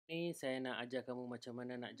Ni saya nak ajar kamu macam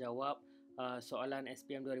mana nak jawab soalan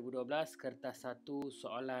SPM 2012 kertas 1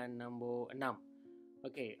 soalan nombor 6.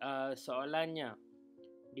 Okey, soalannya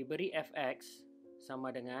diberi fx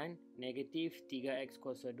sama dengan negatif 3x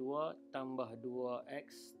kuasa 2 tambah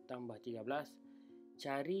 2x tambah 13.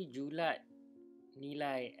 Cari julat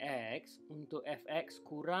nilai x untuk fx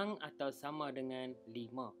kurang atau sama dengan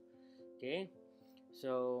 5. Okey,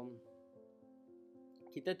 so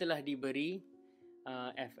kita telah diberi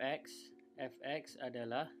fx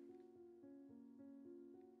adalah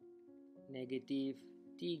negatif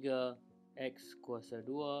 3x kuasa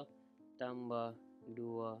 2 tambah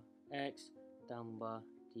 2x tambah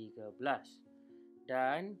 13.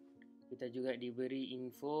 Dan kita juga diberi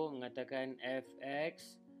info mengatakan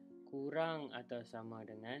fx kurang atau sama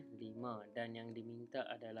dengan 5. Dan yang diminta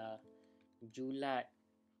adalah julat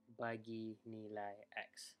bagi nilai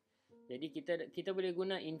x. Jadi kita boleh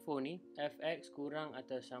guna info ni, fx kurang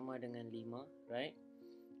atau sama dengan 5, right?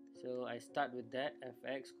 So I start with that,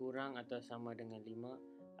 fx kurang atau sama dengan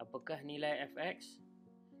 5. Apakah nilai fx?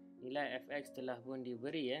 Nilai fx telah pun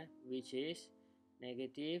diberi which is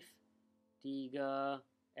negatif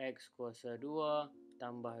 3x kuasa 2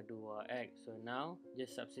 tambah 2x. So now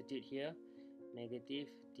just substitute here,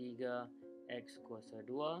 negatif 3x kuasa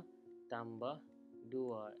 2 tambah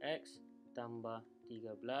 2x tambah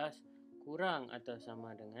 13 kurang atau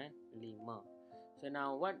sama dengan 5. So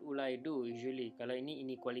now what will I do usually? Kalau ini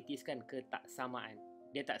inequalities kan, ketaksamaan.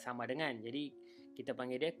 Dia tak sama dengan. Jadi kita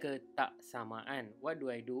panggil dia ketaksamaan. What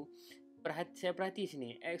do I do? Saya perhati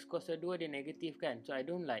sini. X kuasa 2 dia negatif kan. So I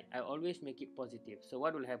don't like. I always make it positive. So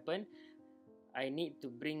what will happen? I need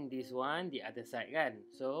to bring this one the other side kan.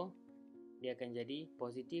 So dia akan jadi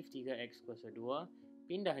positif 3x kuasa 2.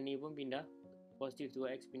 Pindah ni pun pindah. Positif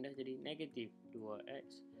 2x pindah jadi negatif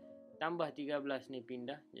 2x. Tambah 13 ni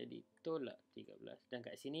pindah jadi tolak 13. Dan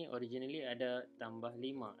kat sini originally ada tambah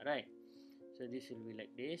 5, right? So this will be like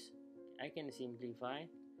this. I can simplify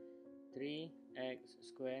 3x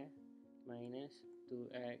square minus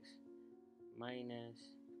 2x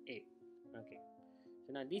minus 8. Okay.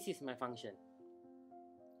 So now this is my function.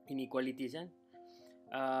 Inequalities kan?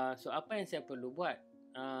 So apa yang saya perlu buat?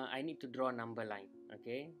 I need to draw number line.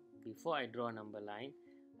 Okay. Before I draw number line,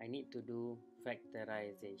 I need to do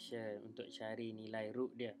factorization untuk cari nilai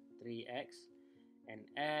root dia, 3x and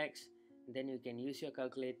x. Then you can use your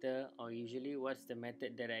calculator, or usually what's the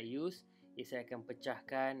method that I use is saya akan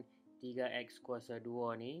pecahkan 3x kuasa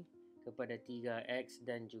 2 ni kepada 3x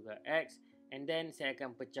dan juga x, and then saya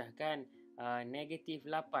akan pecahkan negatif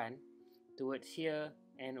 8 towards here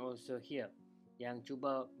and also here, yang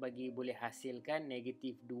cuba bagi boleh hasilkan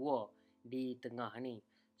negatif 2 di tengah ni.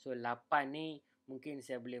 So 8 ni mungkin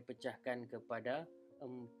saya boleh pecahkan kepada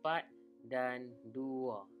 4 dan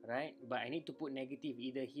 2, right? But I need to put negative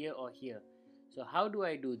either here or here. So how do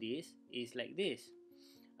I do this? Is like this.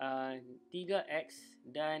 3x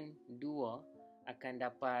dan 2 akan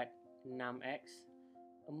dapat 6x.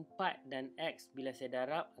 4 dan x bila saya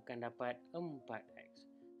darab akan dapat 4x.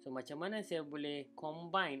 So macam mana saya boleh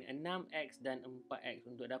combine 6x dan 4x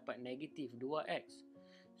untuk dapat negatif 2x?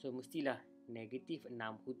 So mestilah negatif 6,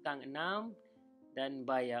 hutang 6 dan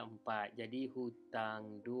bayar 4. Jadi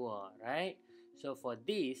hutang 2, right? So for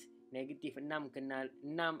this, negatif 6 kenal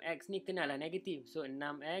 6x ni kenalah negatif. So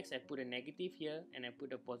 6x, I put a negative here and I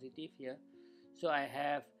put a positive here. So I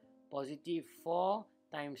have positive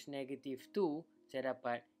 4 times negative 2, saya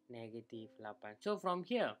dapat negatif 8. So from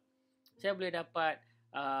here, saya boleh dapat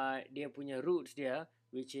dia punya roots dia,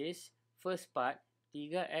 which is first part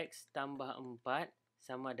 3x tambah 4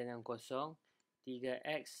 sama dengan 0,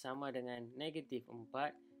 3x sama dengan negatif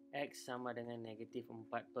 4, x sama dengan negatif 4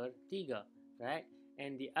 per 3, right?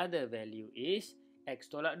 And the other value is x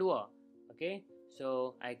tolak 2, okay?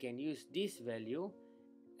 So I can use this value,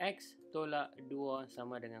 x tolak 2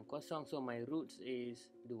 sama dengan 0, so my roots is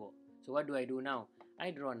 2. So what do I do now? I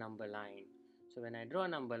draw number line. So when I draw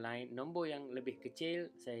number line, nombor yang lebih kecil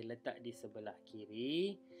saya letak di sebelah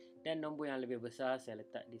kiri dan nombor yang lebih besar saya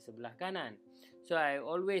letak di sebelah kanan. So I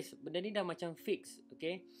always, benda ni dah macam fix,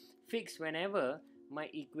 okay? Fix whenever my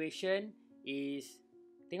equation is,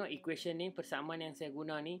 tengok equation ni, persamaan yang saya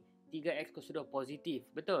guna ni 3x kuasa 2 positif,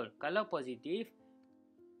 betul? Kalau positif,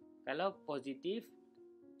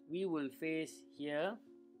 we will face here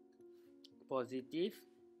positif,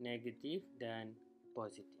 negatif dan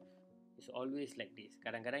positif. It's always like this.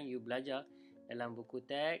 Kadang-kadang you belajar dalam buku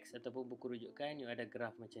teks ataupun buku rujukan, you ada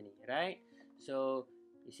graf macam ni, right? So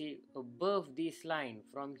you see above this line,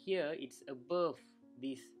 from here it's above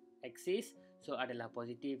this axis, so adalah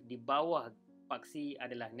positif. Di bawah paksi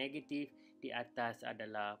adalah negatif, di atas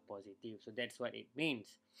adalah positif. So that's what it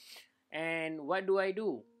means. And what do I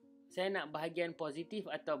do? Saya nak bahagian positif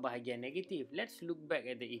atau bahagian negatif? Let's look back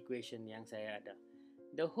at the equation yang saya ada.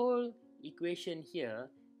 The whole equation here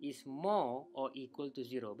is more or equal to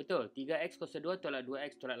 0. Betul, 3x kuasa 2 tolak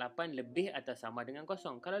 2x tolak 8 lebih atau sama dengan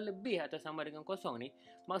kosong. Kalau lebih atau sama dengan kosong ni,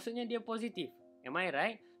 maksudnya dia positif. Am I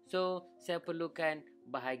right? So, saya perlukan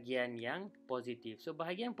bahagian yang positif. So,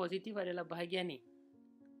 bahagian positif adalah bahagian ni.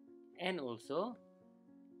 And also,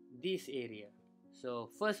 this area. So,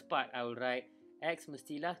 first part I will write x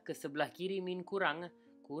mestilah ke sebelah kiri min kurang.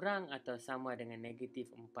 Kurang atau sama dengan negatif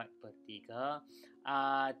 4/3.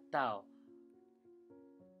 Atau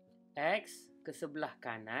x ke sebelah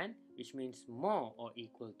kanan, which means more or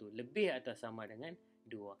equal to, lebih atau sama dengan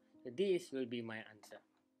 2. So, this will be my answer.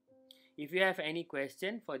 If you have any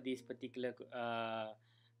question for this particular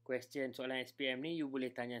question soalan SPM ni, you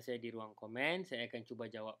boleh tanya saya di ruang komen. Saya akan cuba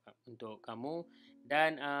jawab untuk kamu.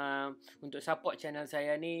 Dan untuk support channel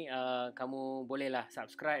saya ni, kamu bolehlah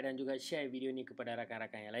subscribe dan juga share video ni kepada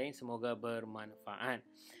rakan-rakan yang lain. Semoga bermanfaat.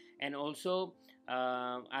 And also,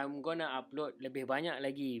 I'm gonna upload lebih banyak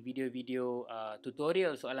lagi video-video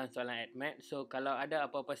tutorial soalan-soalan Add Maths. So, kalau ada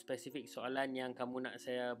apa-apa spesifik soalan yang kamu nak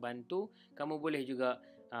saya bantu, kamu boleh juga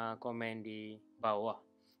komen di bawah.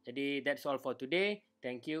 Jadi, that's all for today.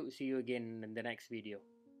 Thank you. See you again in the next video.